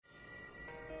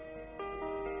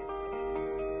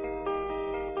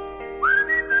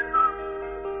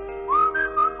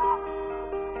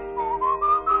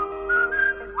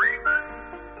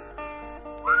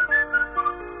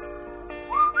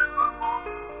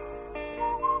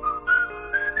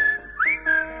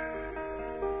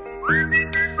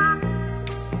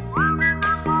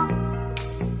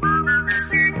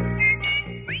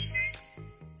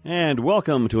And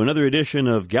welcome to another edition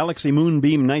of Galaxy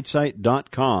Moonbeam Night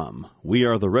Site.com. We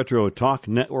are the Retro Talk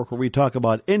Network where we talk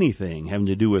about anything having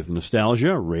to do with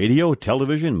nostalgia, radio,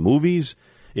 television, movies.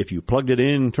 If you plugged it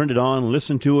in, turned it on,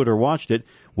 listened to it, or watched it,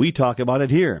 we talk about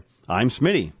it here. I'm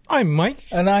Smitty. I'm Mike.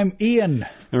 And I'm Ian.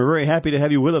 And we're very happy to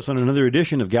have you with us on another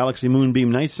edition of Galaxy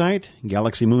Moonbeam Night Site,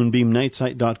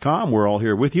 GalaxyMoonbeamNightSite.com. We're all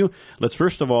here with you. Let's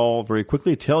first of all very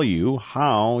quickly tell you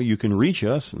how you can reach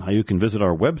us and how you can visit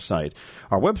our website.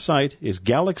 Our website is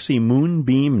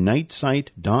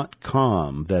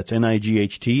GalaxyMoonbeamNightSite.com. That's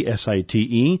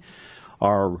NIGHTSITE.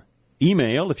 Our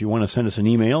email, if you want to send us an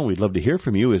email, we'd love to hear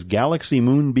from you, is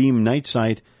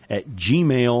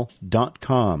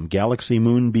GalaxyMoonbeamNightSite@gmail.com.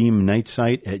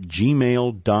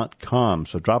 GalaxyMoonbeamNightSite@gmail.com.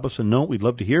 So drop us a note. We'd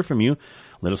love to hear from you.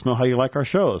 Let us know how you like our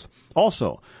shows.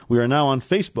 Also, we are now on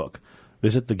Facebook.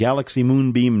 Visit the Galaxy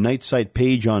Moonbeam Night Site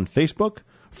page on Facebook.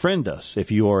 Friend us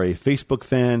if you are a Facebook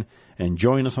fan and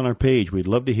join us on our page. We'd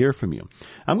love to hear from you.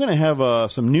 I'm going to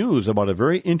have some news about a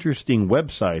very interesting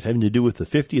website having to do with the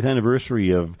 50th anniversary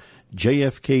of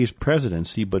JFK's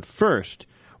presidency. But first,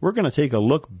 we're going to take a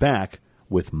look back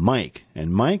with Mike.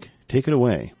 And Mike, take it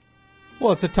away.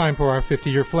 Well, it's a time for our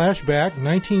 50-year flashback.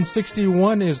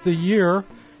 1961 is the year,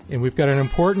 and we've got an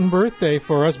important birthday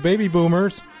for us baby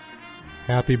boomers.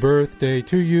 Happy birthday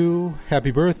to you.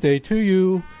 Happy birthday to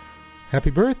you. Happy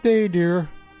birthday, dear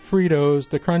Fritos,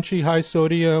 the crunchy,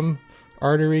 high-sodium,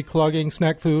 artery-clogging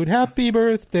snack food. Happy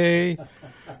birthday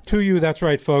to you. That's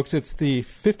right, folks. It's the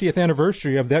 50th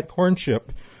anniversary of that corn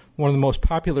chip, one of the most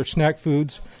popular snack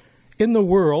foods in the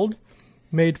world,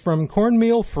 made from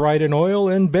cornmeal, fried in oil,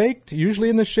 and baked, usually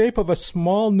in the shape of a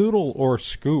small noodle or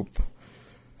scoop.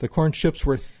 The corn chips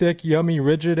were thick, yummy,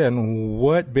 rigid, and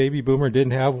what baby boomer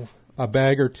didn't have a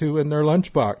bag or two in their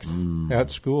lunchbox at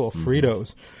school?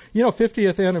 Fritos. You know,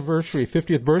 50th anniversary,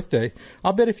 50th birthday,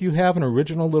 I'll bet if you have an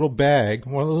original little bag,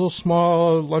 one of those little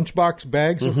small lunchbox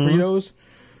bags of Fritos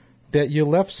that you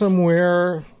left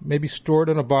somewhere, maybe stored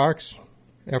in a box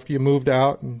after you moved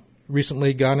out and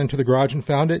recently gone into the garage and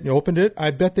found it and you opened it,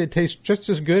 I bet they'd taste just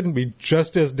as good and be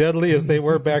just as deadly as they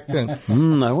were back then.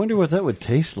 I wonder what that would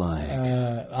taste like.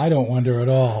 I don't wonder at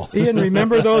all. Ian,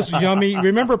 remember those yummy,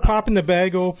 remember popping the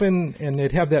bag open and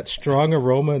they'd have that strong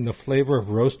aroma and the flavor of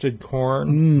roasted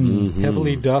corn,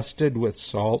 heavily dusted with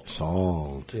salt?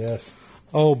 Salt. Yes.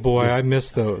 Oh, boy, I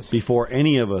miss those. Before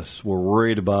any of us were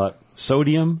worried about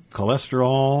sodium,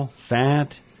 cholesterol,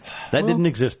 fat. That didn't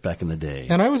exist back in the day.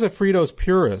 And I was a Fritos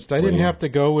purist. I didn't have to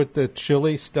go with the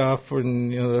chili stuff,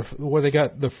 and where they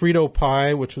got the Frito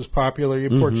pie, which was popular. You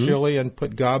pour chili and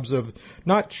put gobs of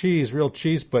not cheese, real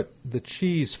cheese, but the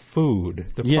cheese food.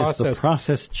 The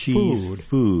processed cheese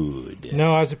food.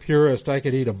 No, as a purist, I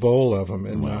could eat a bowl of them.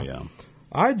 And,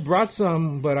 I brought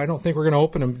some, but I don't think we're going to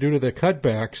open them due to the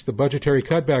cutbacks, the budgetary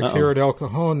cutbacks here at El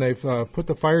Cajon. They've put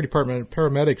the fire department and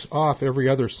paramedics off every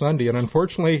other Sunday, and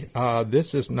unfortunately,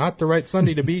 this is not the right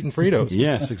Sunday to be eating Fritos.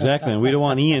 Yes, exactly, and we don't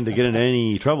want Ian to get into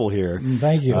any trouble here.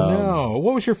 Thank you. No.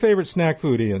 What was your favorite snack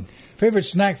food, Ian? Favorite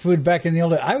snack food back in the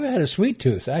old days? I had a sweet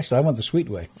tooth. Actually, I went the sweet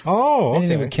way. Oh, okay.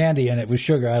 Anything with candy in it with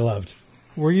sugar I loved.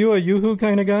 Were you a Yoo-Hoo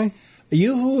kind of guy?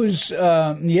 Yoo-Hoo's,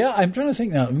 yeah, I'm trying to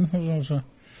think now.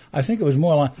 I think it was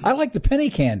more like, I like the penny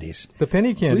candies. The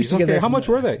penny candies. Okay, how much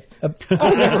were they? Oh,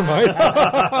 never mind.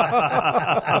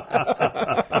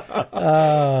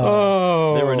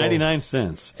 They were 99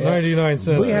 cents. 99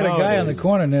 cents. We had a guy on the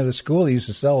corner near the school who used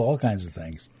to sell all kinds of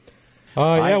things.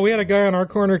 Yeah, we had a guy on our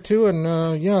corner, too, and,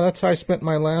 that's how I spent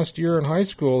my last year in high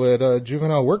school at a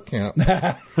juvenile work camp.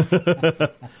 I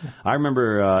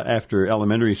remember after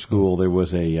elementary school, there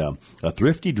was a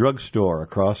thrifty drugstore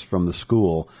across from the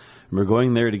school. We're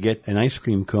going there to get an ice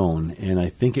cream cone, and I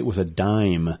think it was a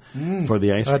dime for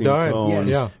the ice cream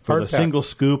cone for the single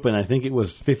scoop, and I think it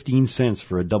was 15 cents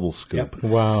for a double scoop. Yep.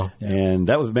 Wow. And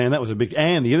that was a big...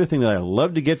 And the other thing that I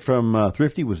loved to get from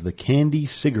Thrifty was the candy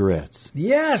cigarettes.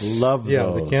 Yes. Love those.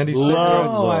 Yeah, the candy cigarettes.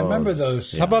 Oh, I remember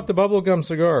those. Yeah. How about the bubblegum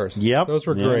cigars? Yep. Those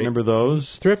were great. I remember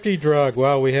those. Thrifty Drug.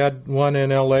 Well, we had one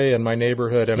in L.A. in my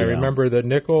neighborhood, and I remember the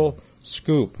nickel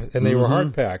scoop, and they were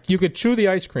hard-packed. You could chew the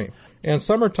ice cream. And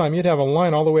summertime, you'd have a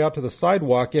line all the way out to the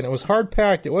sidewalk, and it was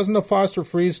hard-packed. It wasn't the Foster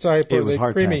Freeze type or the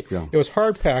creamy. Yeah. It was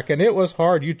hard-packed, and it was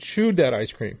hard. You chewed that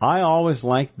ice cream. I always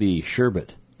liked the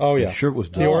sherbet. Oh, yeah. The sherbet was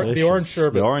delicious. The orange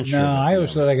sherbet. The orange sherbet. No, I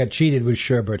always thought I got cheated with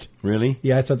sherbet. Really?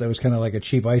 Yeah, I thought that was kind of like a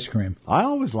cheap ice cream. I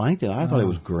always liked it. I thought it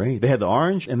was great. They had the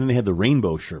orange, and then they had the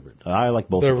rainbow sherbet. I like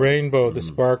both the of them. Rainbow, the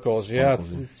sparkles. Yeah.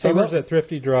 Summers at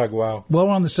Thrifty Drug. Wow. Well,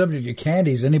 on the subject of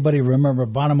candies, anybody remember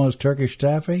Bonomo's Turkish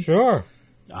Taffy? Sure.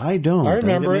 I don't. I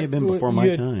remember it may have been before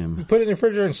my time. You put it in the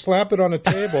refrigerator and slap it on a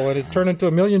table, and it turned into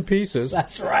a million pieces.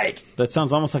 That's right. That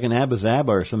sounds almost like an Abba Zaba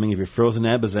or something. If you're frozen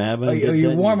Abba Zaba,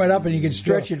 you warm it up and you can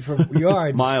stretch it for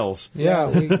yards. Miles. Yeah,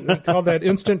 we called that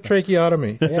instant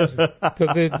tracheotomy. Yes.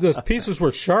 Because the pieces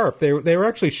were sharp. They were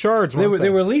actually shards. They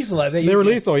were lethal. They were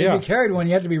lethal, yeah. If you carried one,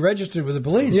 you had to be registered with the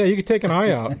police. Yeah, you could take an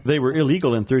eye out. They were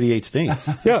illegal in 38 states.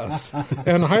 Yes,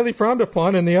 and highly frowned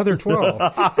upon in the other 12.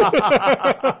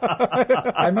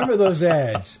 I remember those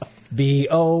ads.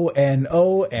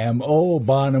 Bonomo,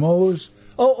 Bonamos.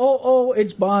 Oh,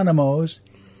 it's Bonamos.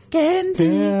 Candy.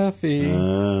 Taffy.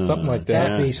 Something like that.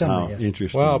 Taffy, something. Wow,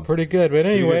 interesting. Wow, pretty good. But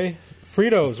anyway,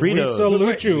 Fritos. We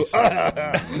salute you.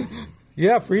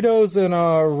 Yeah, Fritos and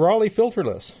Raleigh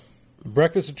Filterless.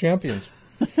 Breakfast of Champions.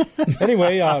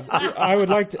 Anyway, I'd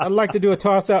like to do a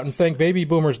toss out and thank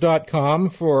babyboomers.com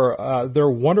for their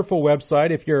wonderful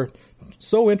website. If you're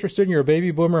so interested and you're a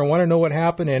baby boomer and want to know what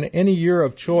happened in any year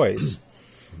of choice,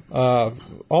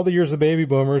 all the years of baby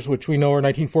boomers, which we know are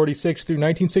 1946 through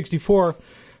 1964,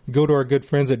 go to our good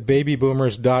friends at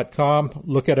babyboomers.com.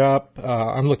 Look it up.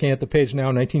 I'm looking at the page now,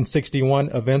 1961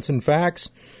 Events and Facts.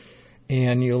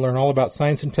 And you'll learn all about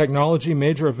science and technology,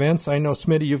 major events. I know,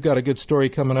 Smitty, you've got a good story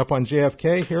coming up on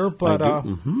JFK here, but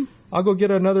I'll go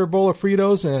get another bowl of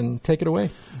Fritos and take it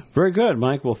away. Very good,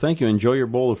 Mike. Well, thank you. Enjoy your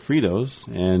bowl of Fritos.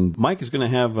 And Mike is going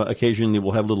to have, occasionally,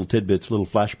 we'll have little tidbits, little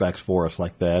flashbacks for us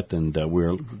like that, and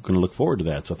we're going to look forward to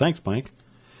that. So thanks, Mike.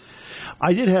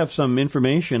 I did have some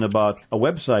information about a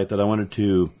website that I wanted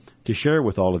to share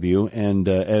with all of you. And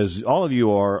as all of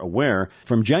you are aware,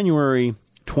 from January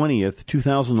 20th,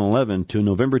 2011 to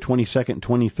November 22nd,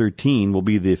 2013 will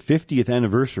be the 50th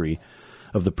anniversary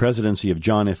of the presidency of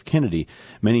John F. Kennedy.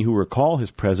 Many who recall his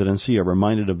presidency are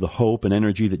reminded of the hope and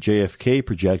energy that JFK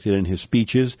projected in his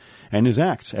speeches and his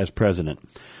acts as president.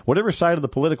 Whatever side of the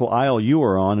political aisle you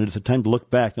are on, it is a time to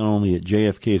look back not only at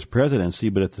JFK's presidency,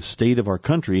 but at the state of our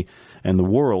country and the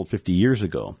world 50 years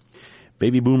ago.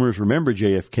 Baby boomers remember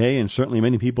JFK, and certainly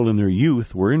many people in their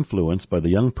youth were influenced by the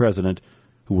young president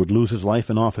who would lose his life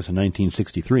in office in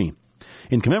 1963.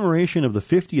 In commemoration of the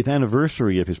 50th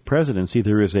anniversary of his presidency,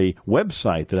 there is a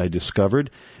website that I discovered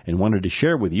and wanted to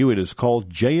share with you. It is called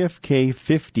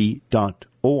jfk50.org.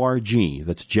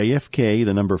 That's JFK,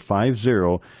 the number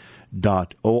 50.org.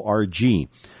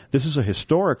 This is a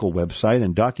historical website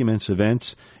and documents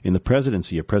events in the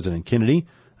presidency of President Kennedy,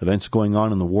 events going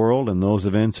on in the world, and those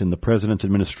events in the president's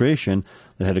administration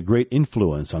that had a great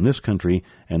influence on this country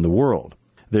and the world.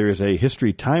 There is a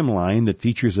history timeline that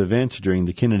features events during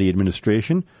the Kennedy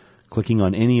administration. Clicking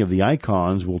on any of the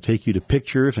icons will take you to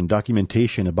pictures and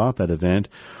documentation about that event,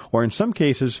 or in some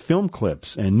cases, film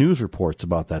clips and news reports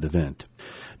about that event.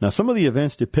 Now, some of the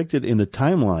events depicted in the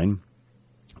timeline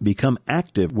become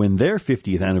active when their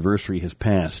 50th anniversary has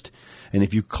passed. And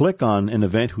if you click on an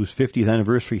event whose 50th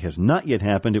anniversary has not yet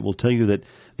happened, it will tell you that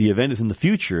the event is in the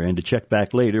future and to check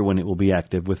back later when it will be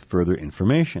active with further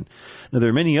information. Now, there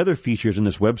are many other features in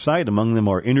this website. Among them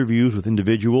are interviews with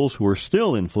individuals who are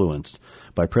still influenced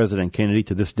by President Kennedy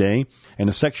to this day, and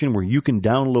a section where you can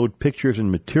download pictures and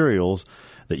materials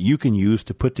that you can use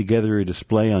to put together a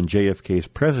display on JFK's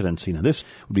presidency. Now, this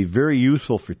would be very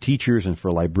useful for teachers and for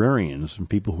librarians and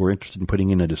people who are interested in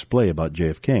putting in a display about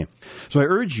JFK. So I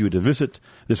urge you to visit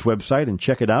this website and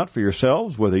check it out for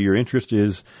yourselves, whether your interest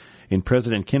is in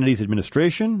President Kennedy's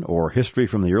administration or history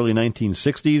from the early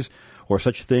 1960s or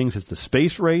such things as the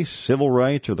space race, civil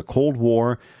rights, or the Cold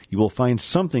War. You will find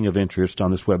something of interest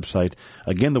on this website.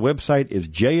 Again, the website is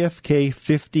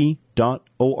jfk50.org,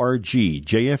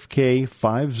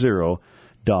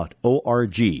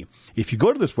 jfk50.org. If you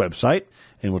go to this website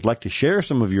and would like to share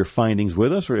some of your findings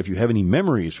with us, or if you have any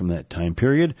memories from that time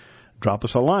period, drop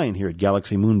us a line here at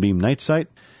Galaxy Moonbeam Night Site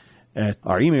at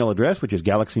our email address, which is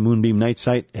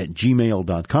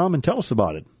galaxymoonbeamnightsite@gmail.com, and tell us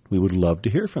about it. We would love to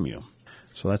hear from you.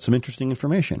 So that's some interesting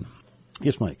information.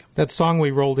 Yes, Mike. That song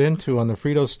we rolled into on the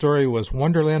Fritos story was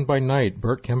Wonderland by Night,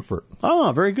 Burt Kempfert.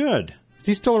 Oh, very good. Is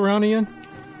he still around, Ian?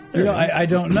 You know, I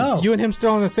don't know. You and him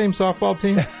still on the same softball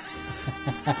team?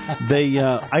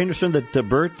 I understand that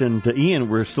Bert and Ian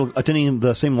were still attending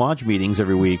the same lodge meetings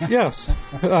every week. Yes.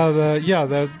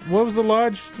 What was the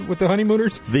lodge with the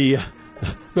honeymooners?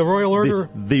 The Royal Order?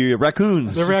 The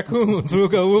Raccoons. The Raccoons.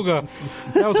 Ooga, ooga.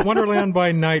 That was Wonderland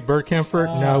by Night, Burt Kempfert.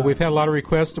 Now, we've had a lot of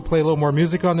requests to play a little more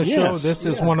music on the show. This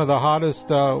is one of the hottest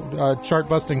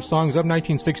chart-busting songs of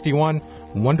 1961,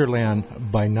 Wonderland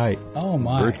by Night. Oh,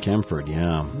 my. Burt Kempfert,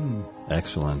 yeah.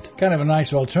 Excellent. Kind of a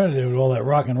nice alternative to all that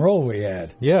rock and roll we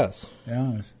had. Yes.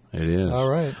 Yeah. It is. All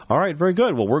right, very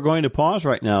good. Well, we're going to pause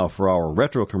right now for our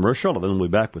retro commercial, and then we'll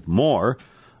be back with more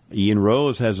Ian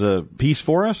Rose has a piece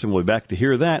for us, and we'll be back to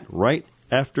hear that right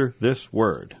after this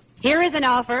word. Here is an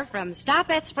offer from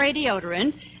Stopette Spray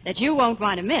Deodorant that you won't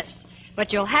want to miss,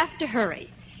 but you'll have to hurry.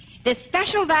 This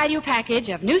special value package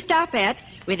of new Stopette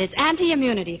with its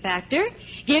anti-immunity factor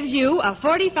gives you a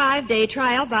 45-day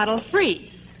trial bottle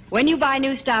free when you buy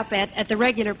new Stopette at the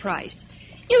regular price.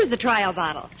 Use the trial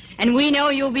bottle, and we know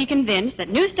you'll be convinced that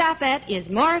new Stopette is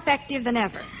more effective than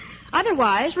ever.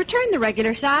 Otherwise, return the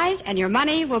regular size and your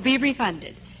money will be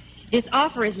refunded. This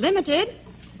offer is limited,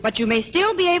 but you may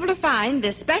still be able to find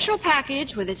this special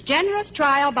package with its generous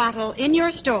trial bottle in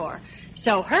your store.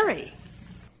 So hurry.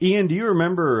 Ian, do you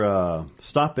remember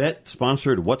Stopette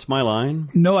sponsored What's My Line?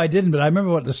 No, I didn't, but I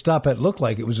remember what the Stopette looked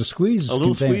like. It was a squeeze A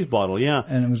little container. squeeze bottle, yeah.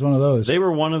 And it was one of those. They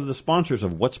were one of the sponsors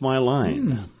of What's My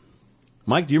Line.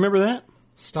 Mike, do you remember that?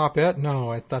 Stopette? No,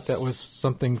 I thought that was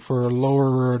something for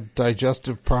lower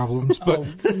digestive problems.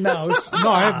 But no.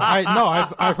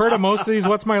 I've heard of most of these.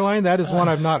 What's My Line? That is one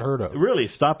I've not heard of. Really,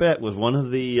 Stopette was one of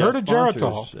the Heard of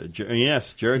sponsors. Geritol.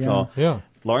 Yes, Geritol. Yeah.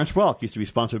 Lawrence Welk used to be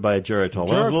sponsored by a Geritol.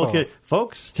 When I was a little kid,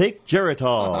 folks, take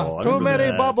Geritol. I Too remember many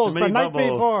that. bubbles Too many the night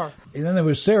bubbles. before. And then there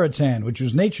was Serotan, which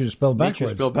was nature spelled backwards.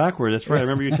 Nature spelled backward. That's right. I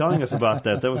remember you telling us about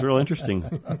that. That was real interesting,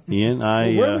 Ian.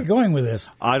 Where are we going with this?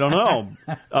 I don't know.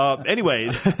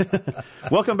 Anyway,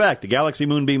 welcome back to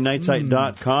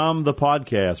GalaxyMoonbeamNightSite.com, the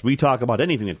podcast. We talk about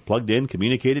anything that's plugged in,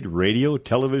 communicated, radio,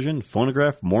 television,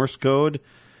 phonograph, Morse code,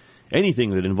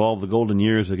 anything that involved the golden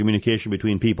years of communication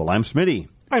between people. I'm Smitty.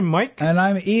 I'm Mike. And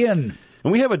I'm Ian.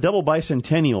 And we have a double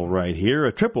bicentennial right here,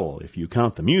 a triple if you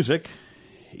count the music.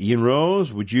 Ian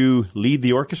Rose, would you lead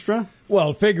the orchestra?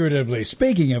 Well, figuratively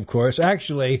speaking, of course.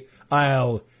 Actually,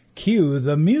 I'll cue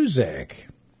the music.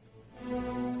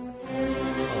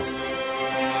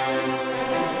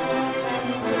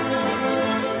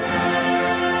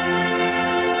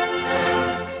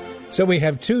 So we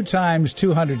have 2 times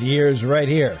 200 years right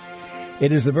here.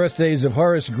 It is the birthdays of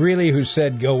Horace Greeley, who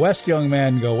said, "Go west, young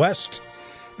man, go west."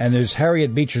 And there's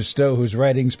Harriet Beecher Stowe, whose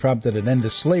writings prompted an end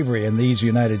to slavery in these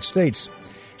United States.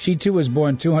 She, too, was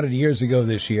born 200 years ago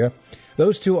this year.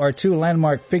 Those two are 2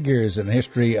 landmark figures in the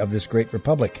history of this great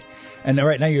republic. And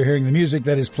right now you're hearing the music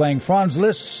that is playing Franz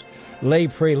Liszt's Les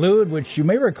Preludes, which you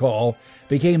may recall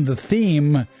became the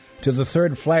theme to the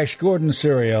 3rd Flash Gordon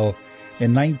serial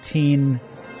in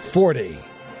 1940,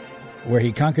 where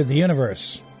he conquered the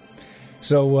universe.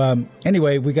 So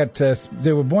anyway, we got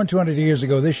they were born 200 years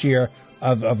ago this year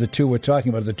of the 2 we're talking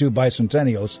about, the 2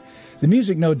 bicentennials. The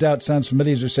music, no doubt, sounds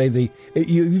familiar. As you say,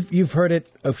 you've heard it,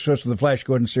 of course, with the Flash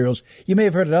Gordon serials. You may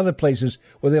have heard it other places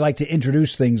where they like to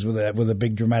introduce things with a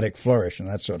big dramatic flourish and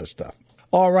that sort of stuff.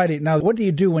 All righty. Now, what do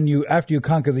you do after you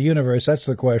conquer the universe? That's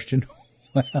the question.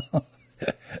 Well,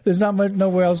 there's not much,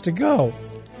 nowhere else to go.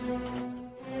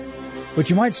 But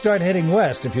you might start heading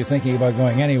west if you're thinking about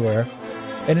going anywhere.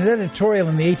 In an editorial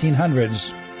in the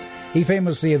 1800s, he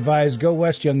famously advised, "Go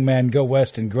west, young man, go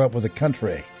west and grow up with the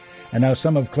country." And now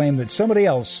some have claimed that somebody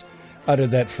else uttered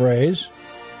that phrase.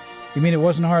 You mean it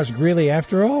wasn't Horace Greeley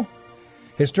after all?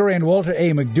 Historian Walter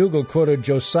A. McDougall quoted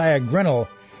Josiah Grinnell,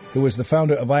 who was the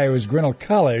founder of Iowa's Grinnell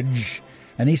College,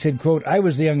 and he said, quote, "I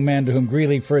was the young man to whom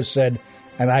Greeley first said,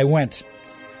 'and I went.'"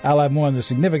 I'll have more on the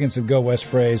significance of Go West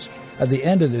phrase at the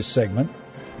end of this segment.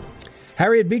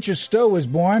 Harriet Beecher Stowe was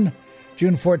born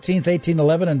June 14,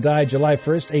 1811, and died July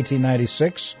 1,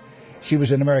 1896. She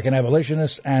was an American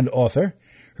abolitionist and author.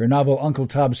 Her novel Uncle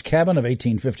Tom's Cabin of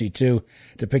 1852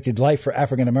 depicted life for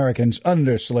African Americans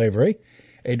under slavery.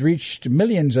 It reached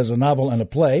millions as a novel and a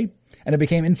play, and it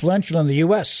became influential in the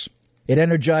U.S. It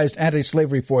energized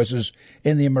anti-slavery forces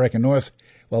in the American North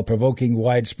while provoking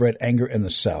widespread anger in the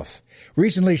South.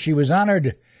 Recently, she was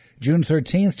honored June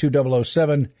 13,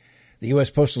 2007. The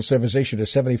U.S. Postal Service issued a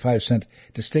 75-cent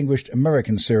Distinguished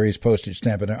American Series postage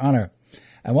stamp in her honor.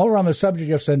 And while we're on the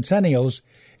subject of centennials,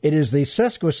 it is the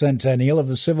sesquicentennial of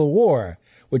the Civil War,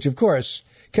 which, of course,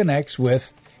 connects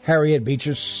with Harriet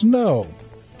Beecher Stowe.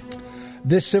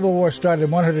 This Civil War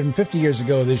started 150 years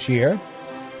ago this year.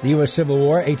 The U.S. Civil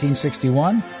War,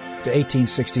 1861 to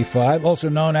 1865, also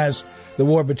known as the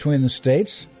War Between the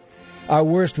States. Our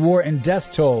worst war in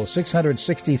death toll,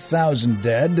 660,000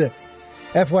 dead.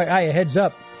 FYI, a heads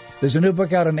up, there's a new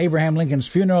book out on Abraham Lincoln's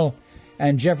funeral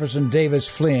and Jefferson Davis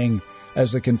fleeing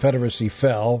as the Confederacy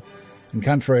fell. And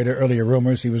contrary to earlier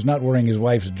rumors, he was not wearing his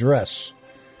wife's dress.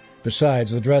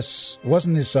 Besides, the dress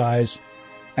wasn't his size,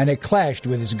 and it clashed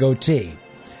with his goatee.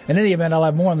 In any event, I'll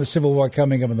have more on the Civil War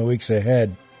coming up in the weeks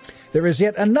ahead. There is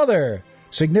yet another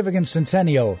significant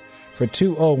centennial for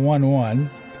 2011.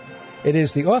 It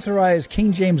is the authorized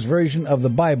King James Version of the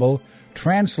Bible,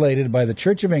 translated by the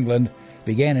Church of England,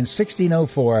 began in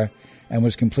 1604 and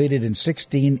was completed in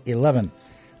 1611.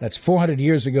 That's 400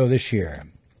 years ago this year.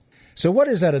 So what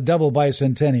is that, a double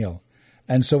bicentennial?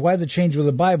 And so why the change with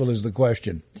the Bible is the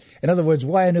question. In other words,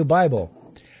 why a new Bible?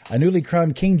 A newly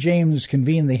crowned King James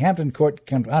convened the Hampton Court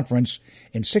Conference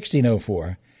in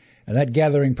 1604, and that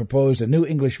gathering proposed a new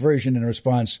English version in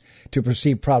response to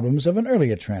perceived problems of an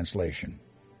earlier translation.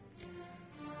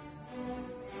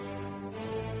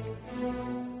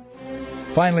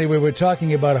 Finally, we were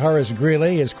talking about Horace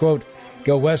Greeley, his quote,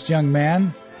 "Go west, young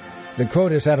man." The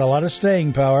quote has had a lot of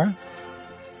staying power.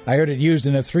 I heard it used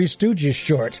in a Three Stooges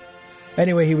short.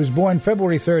 Anyway, he was born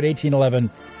February 3rd, 1811,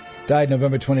 died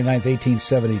November 29th,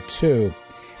 1872.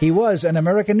 He was an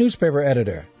American newspaper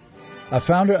editor, a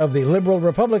founder of the Liberal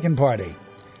Republican Party,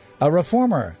 a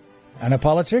reformer, and a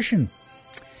politician.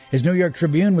 His New York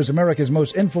Tribune was America's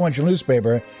most influential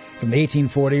newspaper from the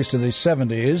 1840s to the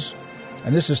 70s,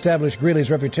 and this established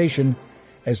Greeley's reputation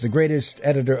as the greatest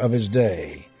editor of his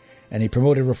day. And he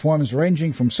promoted reforms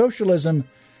ranging from socialism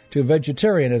to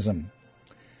vegetarianism.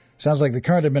 Sounds like the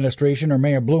current administration or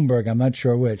Mayor Bloomberg, I'm not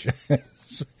sure which.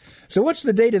 So what's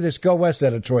the date of this Go West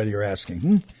editorial, you're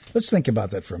asking? Let's think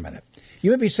about that for a minute. You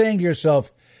may be saying to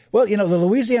yourself, well, the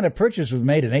Louisiana Purchase was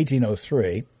made in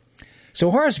 1803.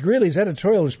 So Horace Greeley's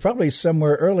editorial was probably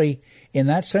somewhere early in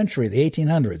that century, the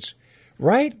 1800s.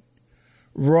 Right?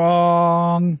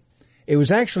 Wrong. It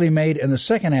was actually made in the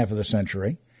second half of the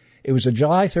century. It was a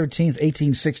July 13th,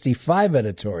 1865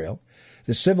 editorial.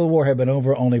 The Civil War had been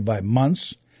over only by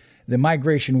months. The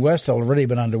migration west had already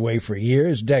been underway for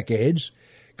years, decades.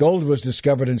 Gold was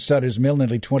discovered in Sutter's Mill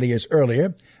nearly 20 years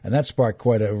earlier, and that sparked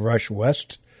quite a rush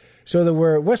west. So there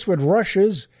were westward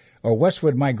rushes or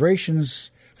westward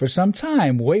migrations for some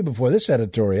time, way before this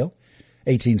editorial,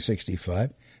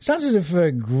 1865. Sounds as if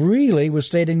Greeley was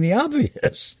stating the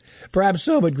obvious. Perhaps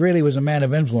so, but Greeley was a man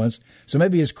of influence, so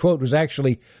maybe his quote was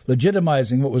actually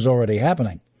legitimizing what was already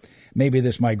happening. Maybe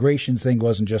this migration thing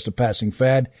wasn't just a passing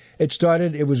fad. It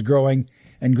started, it was growing,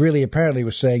 and Greeley apparently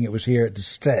was saying it was here to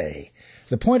stay.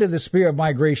 The point of the spear of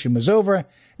migration was over.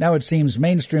 Now it seems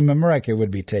mainstream America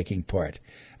would be taking part,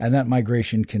 and that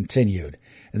migration continued.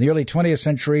 In the early 20th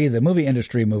century, the movie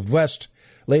industry moved west.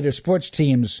 Later, sports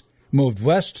teams moved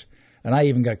west, and I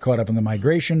even got caught up in the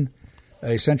migration.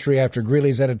 A century after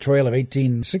Greeley's editorial of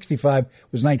 1865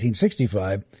 was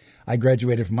 1965, I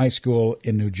graduated from high school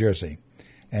in New Jersey.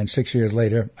 And 6 years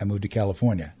later, I moved to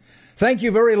California. Thank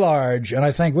you very large, and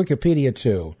I thank Wikipedia,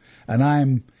 too. And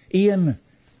I'm Ian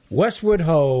Westwood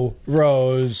Ho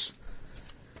Rose.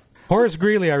 Horace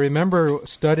Greeley, I remember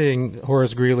studying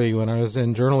Horace Greeley when I was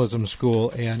in journalism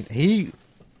school, and he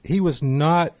was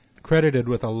not credited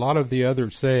with a lot of the other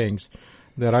sayings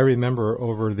that I remember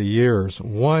over the years.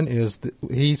 One is that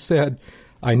he said,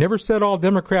 "I never said all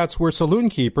Democrats were saloon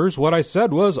keepers. What I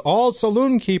said was all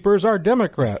saloon keepers are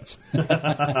Democrats."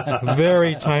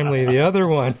 Very timely. The other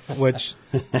one, which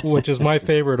is my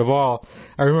favorite of all,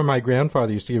 I remember my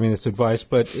grandfather used to give me this advice,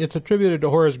 but it's attributed to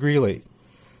Horace Greeley.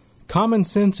 Common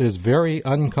sense is very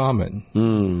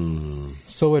uncommon.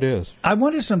 So it is. I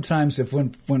wonder sometimes if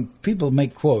when people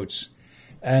make quotes,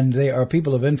 and they are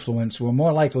people of influence, we're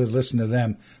more likely to listen to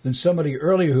them than somebody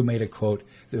earlier who made a quote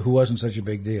who wasn't such a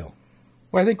big deal.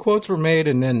 Well, I think quotes were made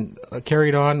and then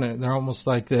carried on. They're almost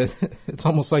like it's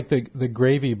almost like the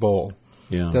gravy bowl.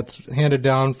 Yeah. That's handed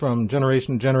down from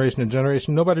generation to generation to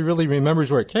generation. Nobody really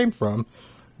remembers where it came from,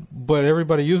 but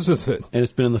everybody uses it. And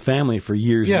it's been in the family for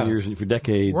years and years, for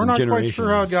decades We're and not generations. quite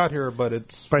sure how it got here, but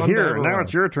it's But fun to here, have now around.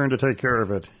 it's your turn to take care of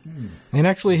it. And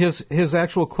actually, his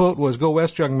actual quote was, "Go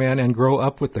west, young man, and grow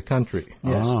up with the country."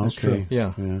 Yes, that's true.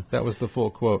 Yeah, that was the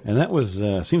full quote. And that was,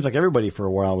 seems like everybody for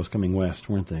a while was coming west,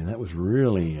 weren't they? That was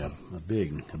really a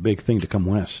big thing to come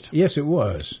west. Yes, it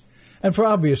was. And for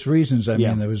obvious reasons. I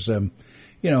mean, there was,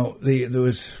 there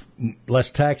was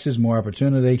less taxes, more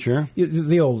opportunity. Sure.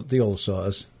 The old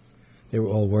saws. They were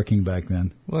all working back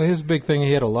then. Well, his big thing,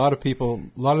 he had a lot of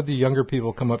the younger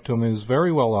people come up to him. He was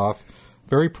very well off,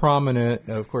 very prominent.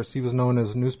 Of course, he was known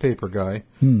as a newspaper guy,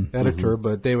 editor,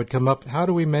 but they would come up, how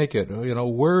do we make it?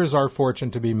 Where is our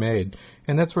fortune to be made?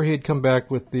 And that's where he'd come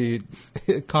back with the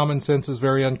common sense is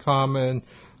very uncommon,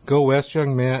 go west,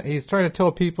 young man. He's trying to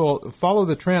tell people, follow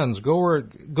the trends, go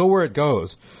where it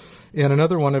goes. And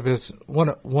another one of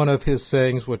his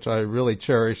sayings, which I really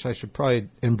cherish, I should probably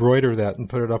embroider that and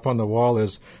put it up on the wall,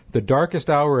 is the darkest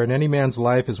hour in any man's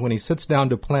life is when he sits down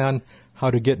to plan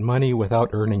how to get money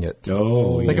without earning it.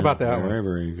 Think about that one. Very,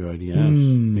 very good. Yes.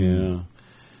 Yeah.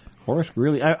 Horace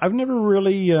Greeley. I've never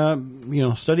really,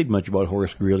 studied much about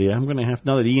Horace Greeley. I'm going to have,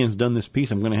 now that Ian's done this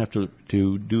piece, I'm going to have to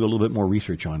do a little bit more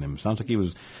research on him. Sounds like he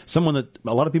was someone that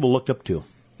a lot of people looked up to.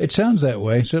 It sounds that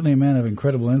way. Certainly a man of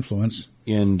incredible influence.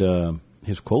 And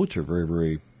his quotes are very,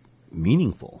 very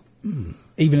meaningful.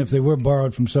 Even if they were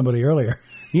borrowed from somebody earlier.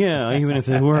 Yeah, even if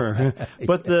they were.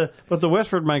 But the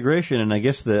westward migration, and I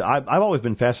guess I've always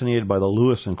been fascinated by the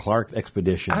Lewis and Clark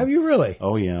expedition. Have you really?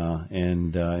 Oh yeah,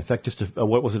 and in fact, just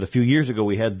a few years ago,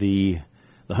 we had the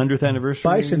 100th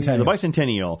anniversary, Bicentennial. The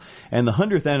Bicentennial, and the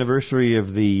 100th anniversary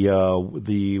of the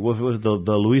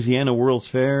Louisiana World's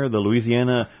Fair, the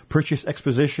Louisiana Purchase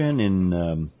Exposition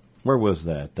in. Where was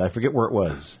that? I forget where it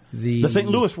was. The St.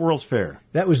 Louis World's Fair.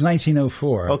 That was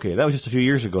 1904. Okay, that was just a few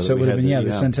years ago. So it would have been,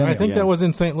 the centennial. I think that was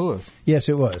in St. Louis. Yes,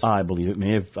 it was. I believe it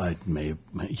may have, it may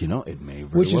very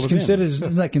Which well is have considered, been.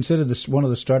 isn't that considered one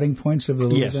of the starting points of the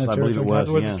Louisiana Yes, I believe it Territory? was.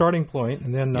 It was the starting point,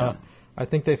 and then I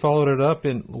think they followed it up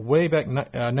in way back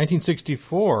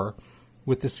 1964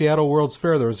 with the Seattle World's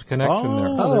Fair. There was a connection there.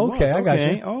 Oh, okay, I got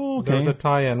you. Oh, okay. There was a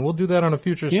tie-in. We'll do that on a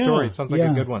future story. Sounds like a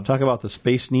good one. Talk about the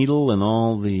Space Needle and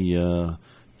all the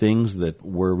things that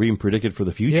were being predicted for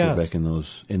the future back in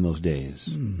those days.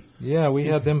 Yeah, we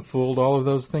had them fooled. All of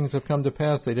those things have come to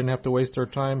pass. They didn't have to waste their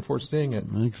time foreseeing it.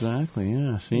 Exactly,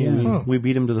 yeah. See, we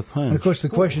beat him to the punch. And of course, the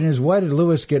question is, why did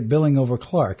Lewis get billing over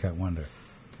Clark, I wonder?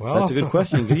 Well, that's a good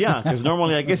question. Because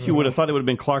normally I guess you would have thought it would have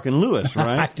been Clark and Lewis,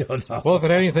 right? I don't know. Well, if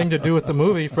it had anything to do with the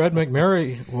movie, Fred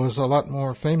McMurray was a lot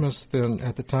more famous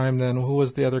at the time than who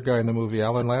was the other guy in the movie,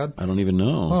 Alan Ladd? I don't even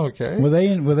know. Oh, okay. Were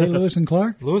they Lewis and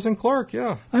Clark? Lewis and Clark,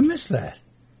 yeah. I missed that.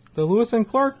 The Lewis and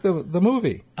Clark, the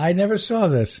movie. I never saw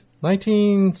this.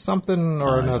 19-something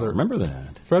or another. I remember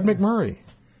that. Fred McMurray.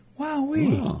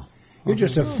 Wow. You're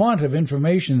just a font of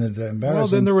information that's embarrassing. Well,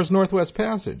 then there was Northwest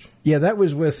Passage. Yeah, that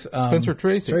was with Spencer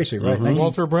Tracy. Tracy, right?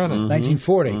 Walter Brennan.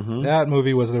 1940. That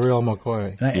movie was the real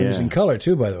McCoy. It was in color,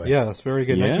 too, by the way. Yeah, it's very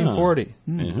good. Yeah. 1940.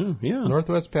 Yeah.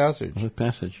 Northwest Passage. Northwest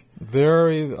Passage.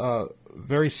 Very,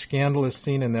 very scandalous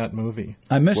scene in that movie.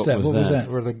 I missed that. What was that?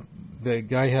 Where the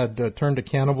guy had turned to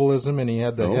cannibalism, and he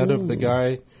had the head of the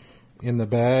guy in the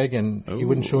bag, and he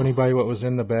wouldn't show anybody what was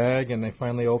in the bag, and they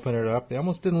finally opened it up. They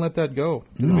almost didn't let that go.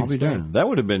 That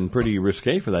would have been pretty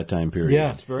risque for that time period.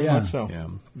 Yes, very much so. Yeah.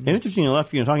 And interesting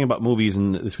enough, talking about movies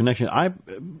and this connection,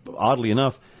 oddly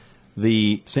enough,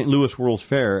 the St. Louis World's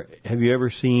Fair, have you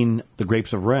ever seen The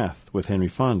Grapes of Wrath with Henry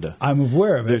Fonda? I'm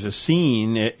aware of it. There's a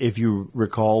scene, if you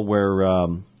recall, where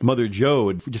Mother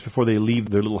Jode, just before they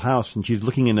leave their little house, and she's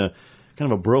looking in a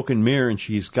kind of a broken mirror, and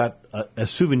she's got a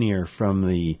souvenir from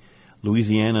the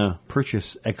Louisiana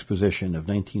Purchase Exposition of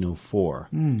 1904.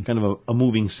 Kind of a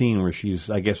moving scene where she's,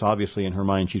 I guess, obviously in her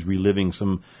mind, she's reliving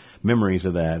some memories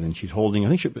of that, and she's holding,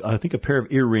 I think a pair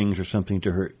of earrings or something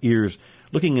to her ears,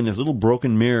 looking in this little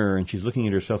broken mirror, and she's looking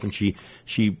at herself, and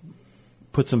she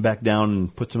puts them back down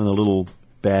and puts them in a little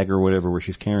bag or whatever where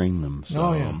she's carrying them.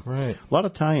 So, right. A lot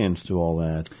of tie-ins to all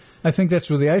that. I think that's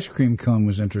where the ice cream cone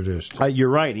was introduced. You're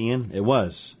right, Ian. It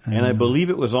was. And I believe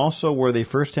it was also where they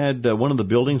first had one of the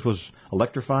buildings was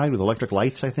electrified with electric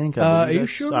lights, I think. Are you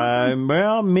sure?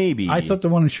 Well, maybe. I thought the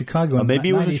one in Chicago maybe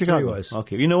it was in Chicago. Was.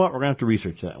 Okay. You know what? We're going to have to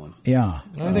research that one. Yeah.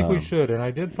 I think we should, and I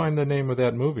did find the name of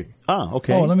that movie. Ah,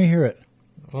 okay. Oh, let me hear it.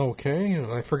 Okay,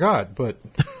 I forgot, but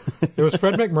there was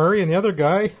Fred McMurray and the other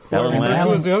guy. Alan Ladd. Who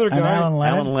was the other guy? Alan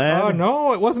Ladd. Alan Ladd. Oh,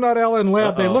 no, it was not Alan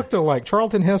Ladd. They looked alike.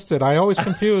 Charlton Heston. I always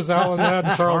confuse Alan Ladd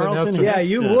and Charlton Heston. Yeah,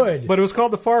 you would. But it was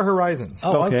called The Far Horizons.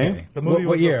 Oh, okay. The movie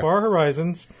what was year? The Far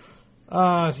Horizons.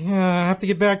 I have to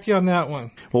get back to you on that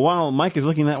one. Well, while Mike is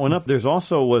looking that one up, there's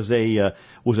also was a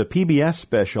PBS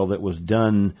special that was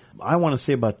done, I want to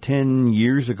say about 10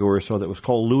 years ago or so, that was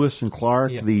called Lewis and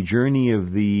Clark, The Journey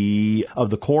of the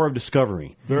Core of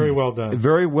Discovery. Very well done.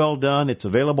 Very well done. It's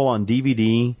available on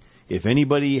DVD. If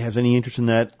anybody has any interest in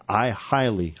that, I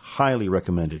highly, highly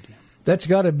recommend it. That's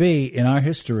got to be, in our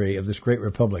history of this great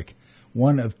republic,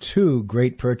 one of two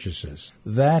great purchases.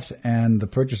 That and the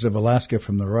purchase of Alaska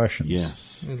from the Russians.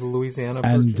 Yes. The Louisiana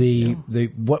and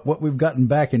purchase, what we've gotten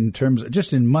back in terms of,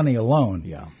 just in money alone,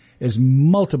 is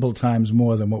multiple times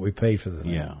more than what we paid for the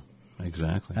thing. Yeah,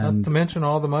 exactly. Not to mention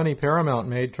all the money Paramount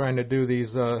made trying to do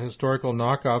these historical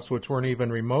knockoffs, which weren't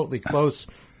even remotely close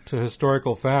to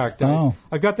historical fact.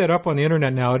 I've got that up on the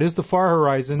internet now. It is The Far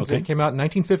Horizons. Okay. It came out in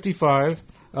 1955.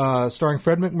 Starring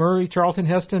Fred McMurray, Charlton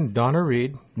Heston, Donna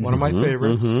Reed, one of my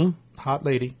favorites, hot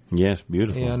lady. Yes,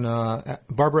 beautiful. And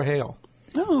Barbara Hale.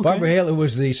 Oh, okay. Barbara Hale, who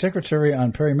was the secretary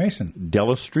on Perry Mason.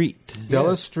 Della Street.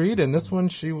 Della Street, and this one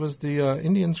she was the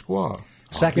Indian squaw.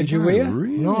 Sacagawea?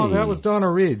 No, that was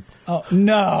Donna Reed. Oh,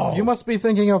 no. You must be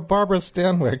thinking of Barbara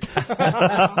Stanwyck.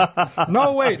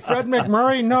 No, wait, Fred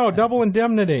McMurray? No, Double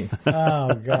Indemnity.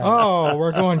 Oh, God. Oh,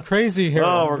 we're going crazy here.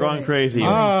 Oh, we're going crazy.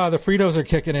 The Fritos are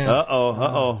kicking in.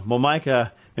 Uh-oh. Well, Mike,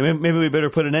 maybe we better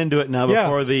put an end to it now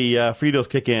before the Fritos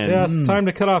kick in. Yes, time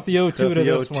to cut off the O2 to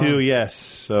this one. The O2, yes.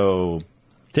 So,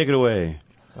 take it away.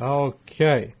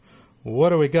 Okay. What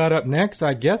do we got up next?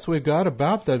 I guess we've got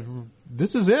about the...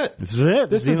 This is it. This is it.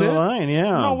 This is the it. line,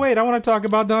 yeah. No, wait, I want to talk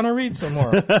about Donna Reed some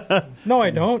more. No, I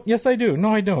don't. Yes, I do.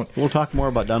 No, I don't. We'll talk more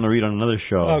about Donna Reed on another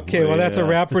show. Okay, well, that's a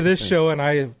wrap for this show, and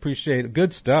I appreciate it.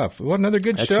 Good stuff. What another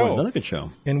good show. Another good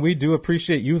show. And we do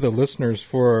appreciate you, the listeners,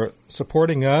 for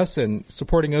supporting us and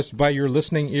supporting us by your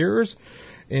listening ears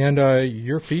and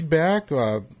your feedback,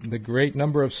 the great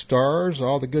number of stars,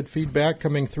 all the good feedback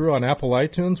coming through on Apple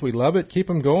iTunes. We love it. Keep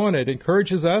them going. It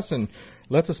encourages us and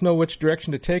lets us know which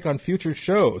direction to take on future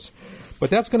shows. But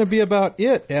that's going to be about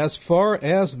it as far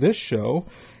as this show.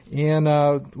 And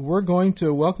we're going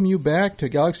to welcome you back to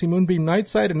Galaxy Moonbeam Night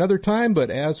Site another time.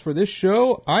 But as for this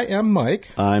show, I am Mike.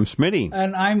 I'm Smitty.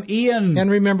 And I'm Ian. And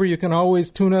remember, you can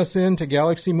always tune us in to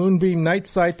Galaxy Moonbeam Night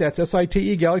Site. That's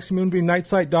SITE,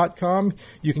 GalaxyMoonbeamNightSite.com.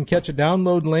 You can catch a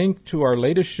download link to our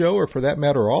latest show, or for that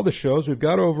matter, all the shows. We've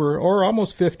got over, or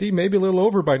almost 50, maybe a little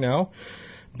over by now.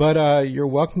 But you're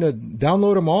welcome to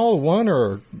download them all, one,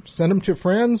 or send them to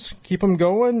friends. Keep them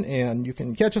going, and you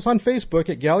can catch us on Facebook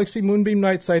at Galaxy Moonbeam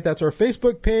Night Site. That's our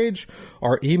Facebook page.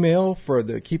 Our email for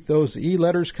the keep those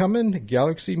e-letters coming,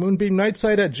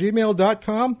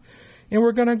 GalaxyMoonbeamNightSite@gmail.com. And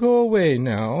we're going to go away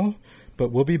now,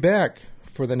 but we'll be back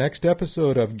for the next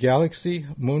episode of Galaxy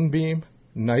Moonbeam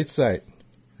Night Site.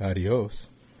 Adios.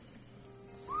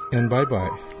 And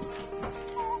bye-bye.